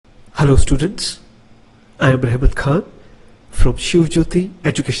Hello students, I am Rahmat Khan from Shiv Jyoti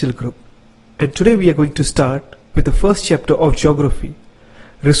Educational Group, and today we are going to start with the first chapter of Geography,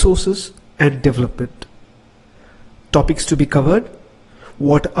 Resources and Development. Topics to be covered: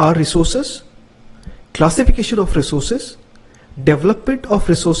 what are resources, classification of resources, development of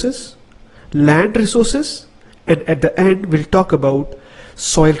resources, land resources, and at the end we'll talk about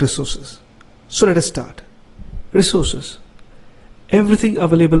soil resources. So let us start. Resources. Everything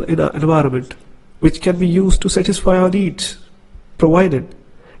available in our environment which can be used to satisfy our needs, provided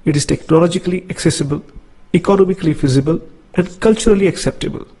it is technologically accessible, economically feasible, and culturally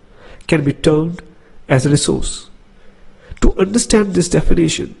acceptable, can be termed as a resource. To understand this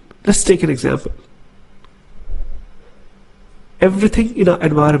definition, let's take an example. Everything in our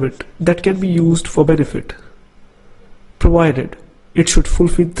environment that can be used for benefit, provided it should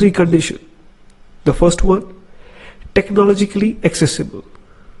fulfill three conditions. The first one, technologically accessible.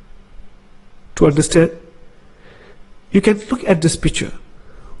 To understand, you can look at this picture.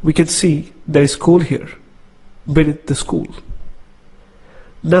 We can see there is coal here beneath the school.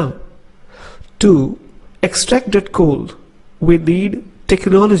 Now, to extract that coal, we need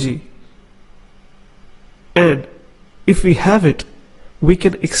technology, and if we have it, we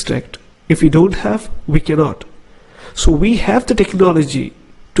can extract. If we don't have, we cannot. So we have the technology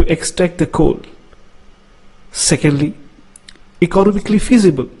to extract the coal. Secondly, economically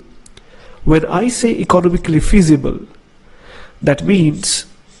feasible. When I say economically feasible, that means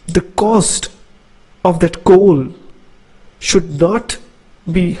the cost of that coal should not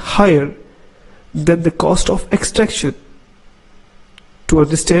be higher than the cost of extraction. To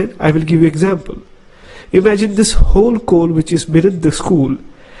understand, I will give you an example. Imagine this whole coal which is beneath the school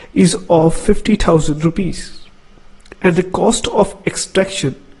is of 50,000 rupees, and the cost of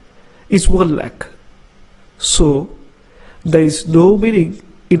extraction is 1 lakh. So there is no meaning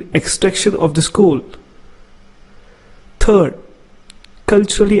in extraction of this coal. Third,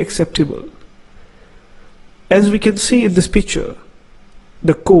 culturally acceptable. As we can see in this picture,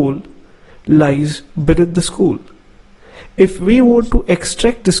 the coal lies beneath the school. If we want to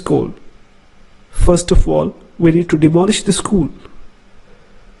extract this coal, first of all, we need to demolish the school.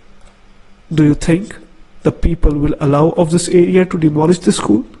 Do you think the people will allow of this area to demolish the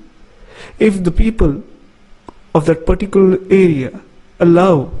school? If the people of that particular area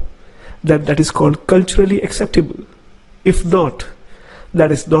allow, then that is called culturally acceptable. If not,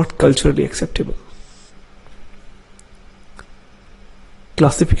 that is not culturally acceptable.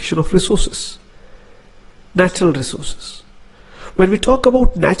 Classification of resources. Natural resources. When we talk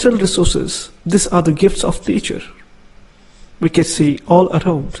about natural resources, these are the gifts of nature. We can see all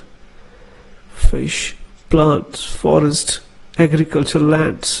around: fish, plants, forests, agricultural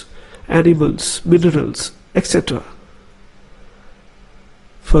lands, animals, minerals, etc.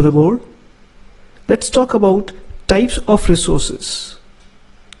 Furthermore, let's talk about types of resources.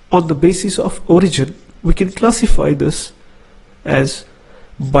 On the basis of origin, we can classify this as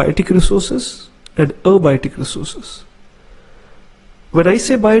biotic resources and abiotic resources. When I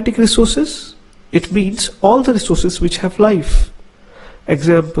say biotic resources, it means all the resources which have life.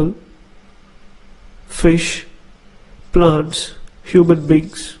 Example: fish, plants, human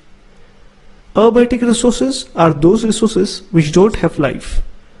beings. Abiotic resources are those resources which don't have life.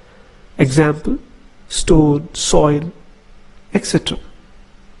 Example: stone, soil, etc.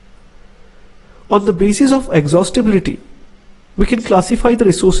 On the basis of exhaustibility, we can classify the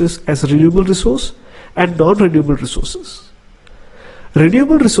resources as renewable resource and non-renewable resources.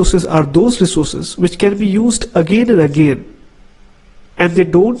 Renewable resources are those resources which can be used again and again, and they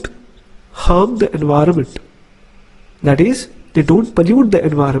don't harm the environment. That is, they don't pollute the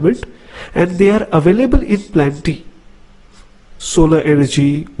environment, and they are available in plenty. Solar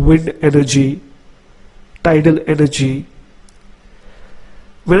energy, wind energy, tidal energy.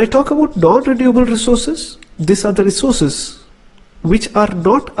 When I talk about non-renewable resources, these are the resources which are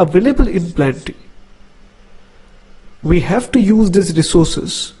not available in plenty. We have to use these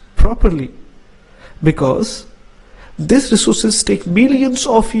resources properly, because these resources take millions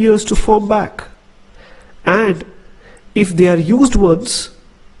of years to form back, and if they are used once,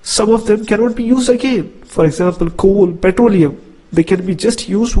 some of them cannot be used again. For example, coal, petroleum, they can be just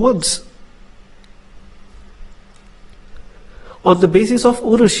used once. On the basis of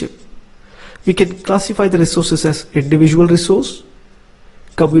ownership, we can classify the resources as individual resource,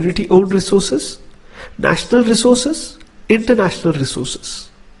 community owned resources, national resources, international resources.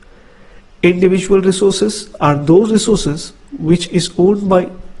 Individual resources are those resources which is owned by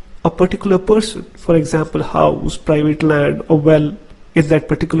a particular person. For example, house, private land, or well in that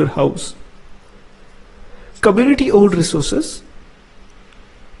particular house. Community owned resources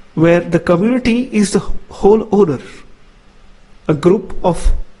where the community is the whole owner. A group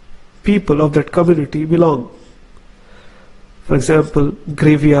of people of that community belong. For example,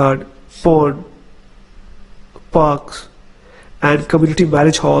 graveyard, pond, parks, and community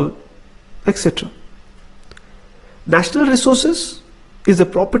marriage hall, etc. National resources is the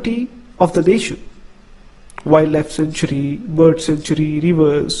property of the nation. Wildlife sanctuary, bird sanctuary,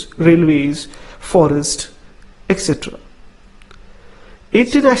 rivers, railways, forest, etc.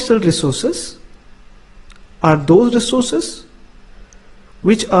 International resources are those resources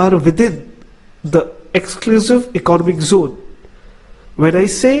which are within the exclusive economic zone. When I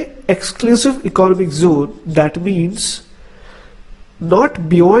say exclusive economic zone, that means not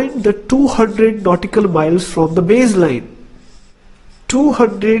beyond the 200 nautical miles from the baseline.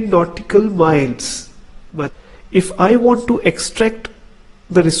 200 nautical miles. But if I want to extract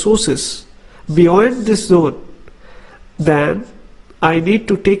the resources beyond this zone, then I need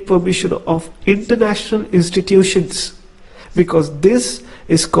to take permission of international institutions, because this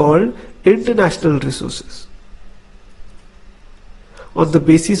is called international resources. On the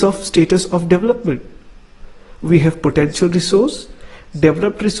basis of status of development, we have potential resource,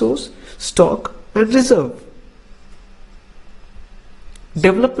 developed resource, stock, and reserve.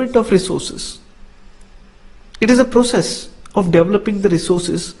 Development of resources. It is a process of developing the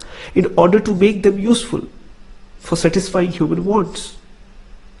resources in order to make them useful for satisfying human wants.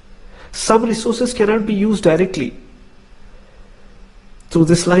 Some resources cannot be used directly. Through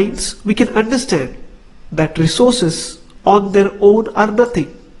these lines, we can understand that resources on their own are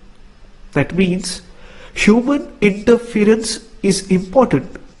nothing. That means human interference is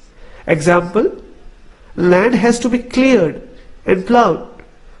important. Example, land has to be cleared and plowed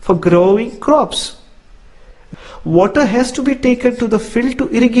for growing crops. Water has to be taken to the field to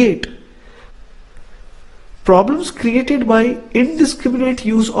irrigate. Problems created by indiscriminate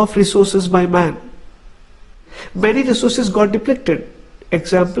use of resources by man. Many resources got depleted.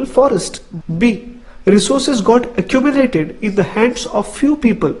 Example, forest. B. Resources got accumulated in the hands of few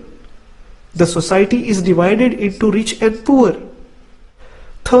people. The society is divided into rich and poor.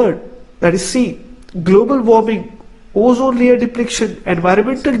 Third, that is C. Global warming, ozone layer depletion,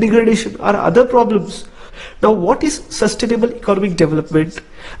 environmental degradation are other problems. Now, what is sustainable economic development?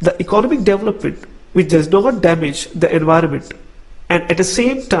 The economic development which does not damage the environment and at the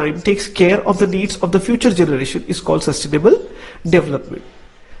same time takes care of the needs of the future generation is called sustainable development.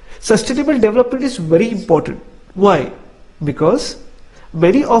 Sustainable development is very important. Why? Because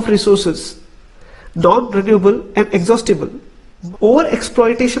many of resources non-renewable and exhaustible.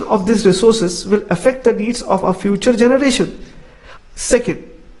 Over-exploitation of these resources will affect the needs of our future generation. Second,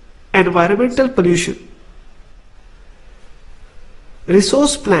 environmental pollution.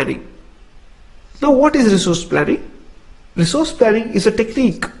 Resource planning. Now, what is resource planning? Resource planning is a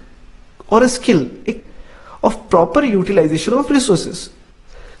technique or a skill of proper utilization of resources.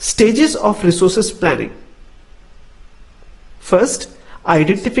 Stages of resources planning. First,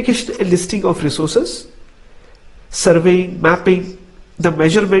 identification and listing of resources. Surveying, mapping, the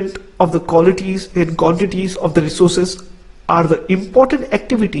measurement of the qualities and quantities of the resources are the important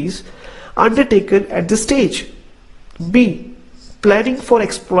activities undertaken at this stage. B. Planning for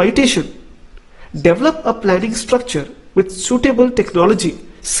exploitation. Develop a planning structure with suitable technology,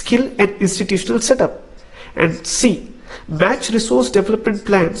 skill and institutional setup. And C. Match resource development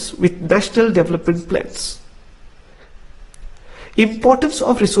plans with national development plans. Importance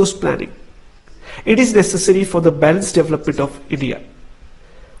of resource planning. It is necessary for the balanced development of India.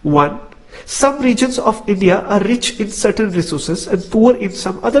 1. Some regions of India are rich in certain resources and poor in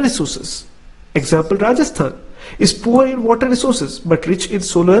some other resources. Example, Rajasthan is poor in water resources but rich in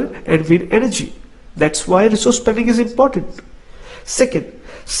solar and wind energy. That's why resource planning is important. Second,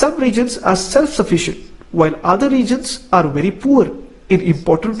 some regions are self-sufficient while other regions are very poor in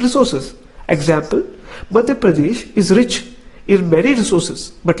important resources. Example, Madhya Pradesh is rich in many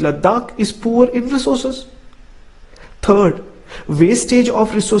resources but Ladakh is poor in resources. Third, wastage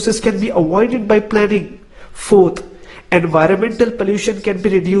of resources can be avoided by planning. Fourth, environmental pollution can be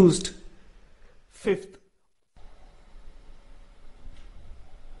reduced. Fifth,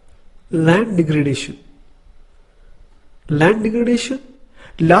 land degradation. Land degradation,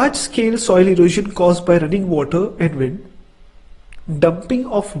 large-scale soil erosion caused by running water and wind, dumping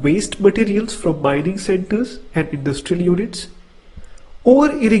of waste materials from mining centers and industrial units.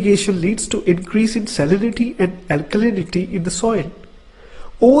 Over-irrigation leads to increase in salinity and alkalinity in the soil.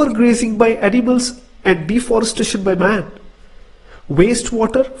 Overgrazing by animals and deforestation by man.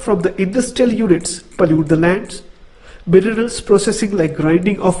 Wastewater from the industrial units pollute the lands. Minerals processing like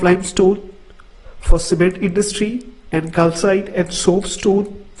grinding of limestone for cement industry and calcite and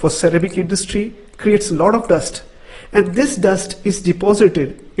soapstone for ceramic industry creates a lot of dust, and this dust is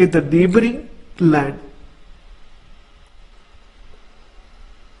deposited in the neighboring land.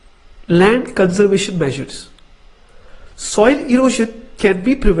 Land conservation measures. Soil erosion can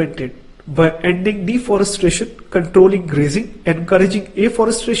be prevented by ending deforestation, controlling grazing, encouraging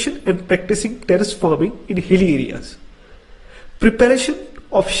afforestation, and practicing terrace farming in hilly areas. Preparation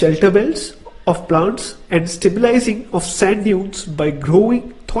of shelter belts of plants and stabilizing of sand dunes by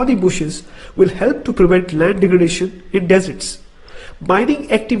growing thorny bushes will help to prevent land degradation in deserts.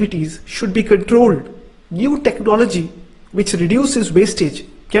 Mining activities should be controlled. New technology which reduces wastage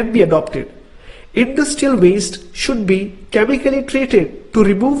can be adopted. Industrial waste should be chemically treated to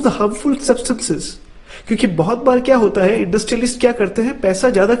remove the harmful substances. क्योंकि बहुत बार क्या होता है, industrialist क्या करते हैं, पैसा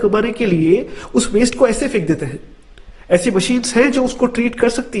ज्यादा कमाने के लिए उस वेस्ट को ऐसे फेंक देते हैं. ऐसी मशीन्स हैं जो उसको ट्रीट कर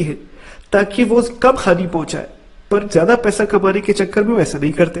सकती हैं ताकि वो कम हानि पहुंचाए, पर ज्यादा पैसा कमाने के चक्कर में वैसा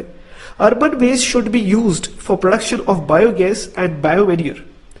नहीं करते. Urban waste should be used for production of biogas and बायोमैन्योर.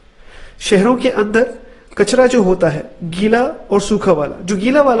 शहरों के अंदर कचरा जो होता है गीला और सूखा वाला, जो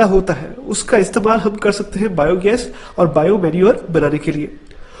गीला वाला होता है उसका इस्तेमाल हम कर सकते हैं बायोगैस और बायोमैन्योर बनाने के लिए.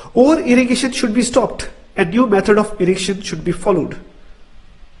 Over irrigation should be stopped and new method of irrigation should be followed.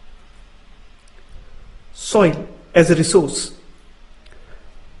 Soil as a resource.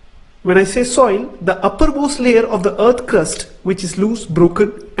 When I say soil, the uppermost layer of the earth crust, which is loose,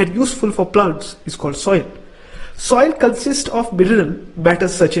 broken and useful for plants, is called soil. Soil consists of mineral matter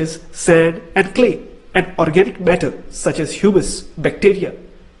such as sand and clay, and organic matter such as humus, bacteria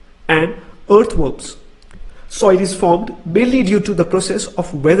and earthworms. Soil is formed mainly due to the process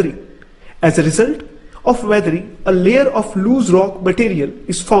of weathering. As a result of weathering, a layer of loose rock material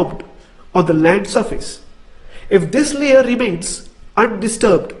is formed on the land surface. If this layer remains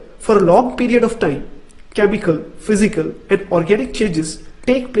undisturbed for a long period of time, chemical, physical and organic changes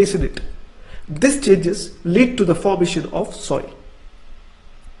take place in it. These changes lead to the formation of soil.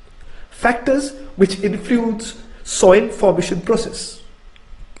 Factors which influence soil formation process: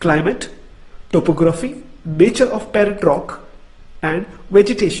 climate, topography, nature of parent rock and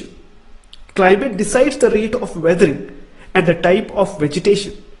vegetation. Climate decides the rate of weathering and the type of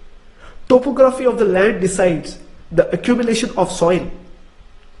vegetation. Topography of the land decides the accumulation of soil.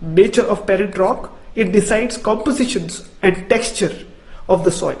 Nature of parent rock, it decides compositions and texture of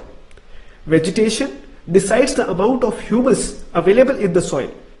the soil. Vegetation decides the amount of humus available in the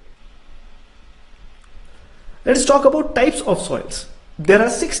soil. Let's talk about types of soils. There are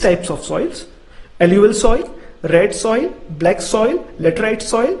 6 types of soils: alluvial soil, red soil, black soil, laterite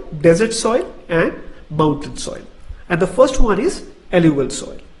soil, desert soil and mountain soil. And the first one is alluvial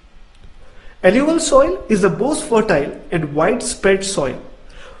soil. Alluvial soil is the most fertile and widespread soil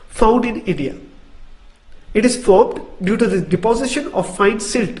found in India. It is formed due to the deposition of fine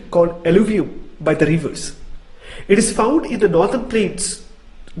silt called alluvium by the rivers. It is found in the northern plains,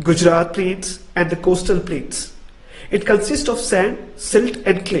 Gujarat plains and the coastal plains. It consists of sand, silt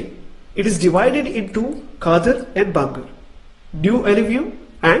and clay. It is divided into Khadar and Bangar, new alluvium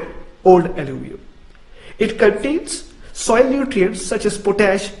and old alluvium. It contains soil nutrients such as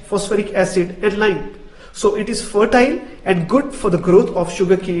potash, phosphoric acid and lime. So it is fertile and good for the growth of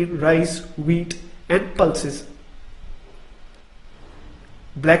sugarcane, rice, wheat and pulses.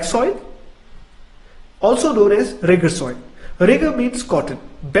 Black soil, also known as Regar soil. Regar means cotton.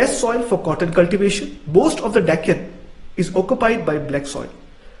 Best soil for cotton cultivation. Most of the Deccan is occupied by black soil.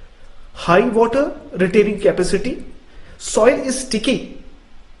 High water retaining capacity. Soil is sticky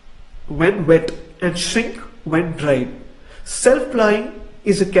when wet and shrink when dried. Self-plying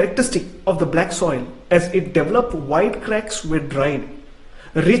is a characteristic of the black soil as it develops wide cracks when dried.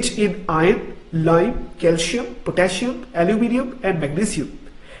 Rich in iron, lime, calcium, potassium, aluminium and magnesium.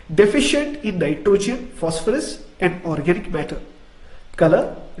 Deficient in nitrogen, phosphorus and organic matter.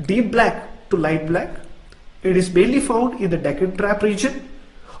 Color deep black to light black. It is mainly found in the Deccan Trap region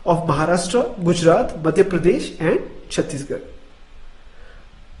of Maharashtra, Gujarat, Madhya Pradesh and Chhattisgarh.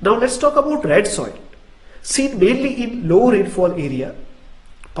 Now let's talk about red soil. Seen mainly in low rainfall area,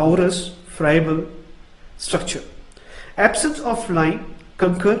 porous, friable structure. Absence of lime,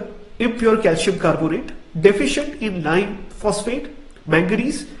 concur, impure calcium carbonate, deficient in lime, phosphate,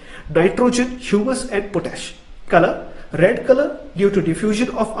 manganese, nitrogen, humus and potash. Color red color due to diffusion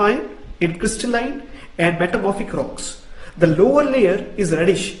of iron in crystalline and metamorphic rocks. The lower layer is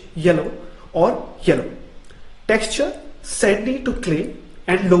reddish yellow or yellow. Texture sandy to clay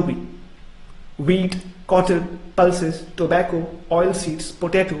and loamy. Wheat, cotton, pulses, tobacco, oil seeds,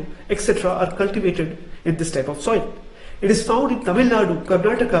 potato, etc. are cultivated in this type of soil. It is found in Tamil Nadu,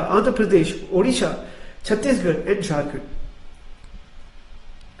 Karnataka, Andhra Pradesh, Odisha, Chhattisgarh and Jharkhand.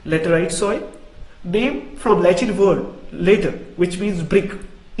 Laterite soil, name from Latin word later, which means brick,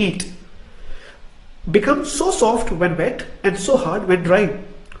 eat. Becomes so soft when wet and so hard when dry.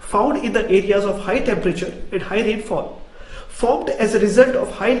 Found in the areas of high temperature and high rainfall. Formed as a result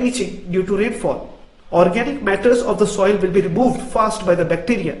of high leaching due to rainfall. Organic matters of the soil will be removed fast by the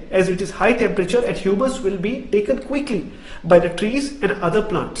bacteria as it is high temperature, and humus will be taken quickly by the trees and other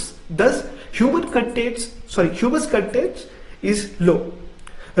plants. Thus, humus content is low.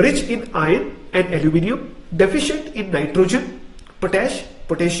 Rich in iron and aluminium, deficient in nitrogen,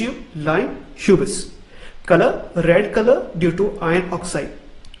 potassium, lime, humus. Color, red color due to iron oxide.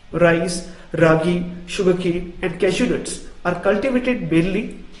 Rice, ragi, sugarcane and cashew nuts are cultivated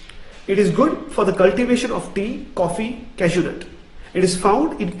mainly. It is good for the cultivation of tea, coffee, cashew nut. It is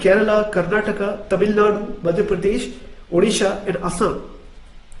found in Kerala, Karnataka, Tamil Nadu, Madhya Pradesh, Odisha and Assam.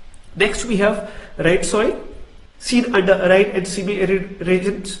 Next we have red soil, seen under arid and semi-arid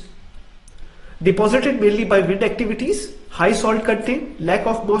regions. Deposited mainly by wind activities, high salt content, lack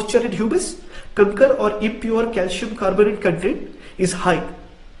of moisture and humus, concur or impure calcium carbonate content is high,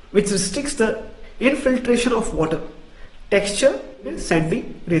 which restricts the infiltration of water. Texture,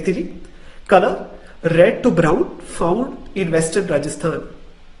 sandy, retili. Color, red to brown, found in western Rajasthan.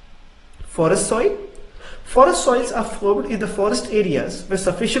 Forest soil. Forest soils are formed in the forest areas where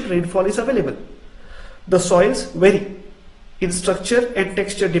sufficient rainfall is available. The soils vary in structure and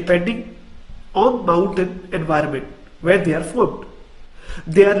texture depending on mountain environment where they are formed.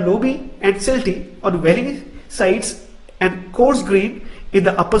 They are loamy and silty on valley sides and coarse grain in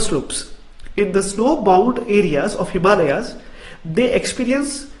the upper slopes. In the snow-bound areas of Himalayas, they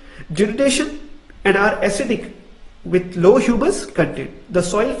experience denudation and are acidic with low humus content. The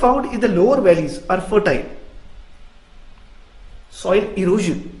soil found in the lower valleys are fertile. Soil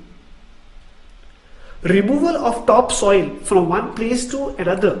erosion. Removal of topsoil from one place to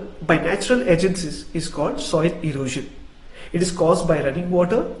another by natural agencies is called soil erosion. It is caused by running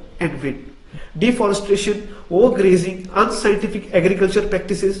water and wind. Deforestation, overgrazing, unscientific agriculture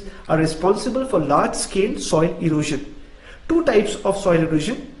practices are responsible for large-scale soil erosion. Two types of soil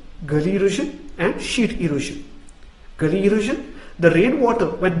erosion, gully erosion and sheet erosion. Gully erosion, the rainwater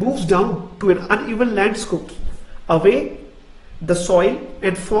when moves down to an uneven landscape away the soil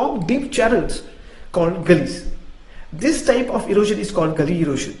and form deep channels called gullies. This type of erosion is called gully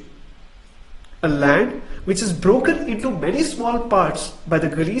erosion. A land which is broken into many small parts by the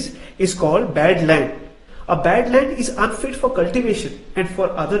gullies is called bad land. A bad land is unfit for cultivation and for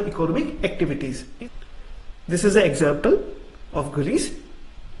other economic activities. This is an example of gullies.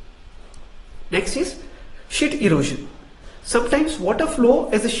 Next is sheet erosion. Sometimes water flow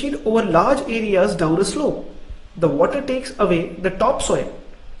as a sheet over large areas down a slope. The water takes away the topsoil.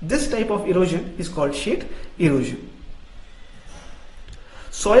 This type of erosion is called sheet erosion.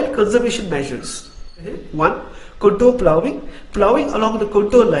 Soil conservation measures. 1. Contour plowing. Plowing along the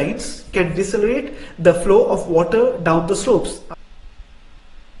contour lines can decelerate the flow of water down the slopes.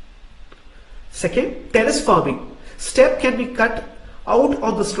 Second, terrace farming. Step can be cut out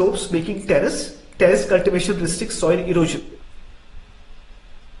on the slopes making terrace. Terrace cultivation restricts soil erosion.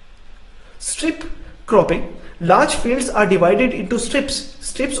 Strip cropping. Large fields are divided into strips.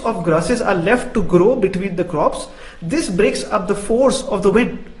 Strips of grasses are left to grow between the crops. This breaks up the force of the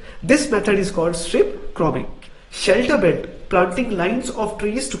wind. This method is called strip cropping. Shelter belt. Planting lines of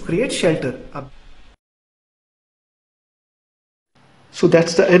trees to create shelter. So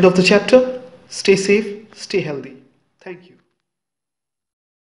that's the end of the chapter. Stay safe, stay healthy. Thank you.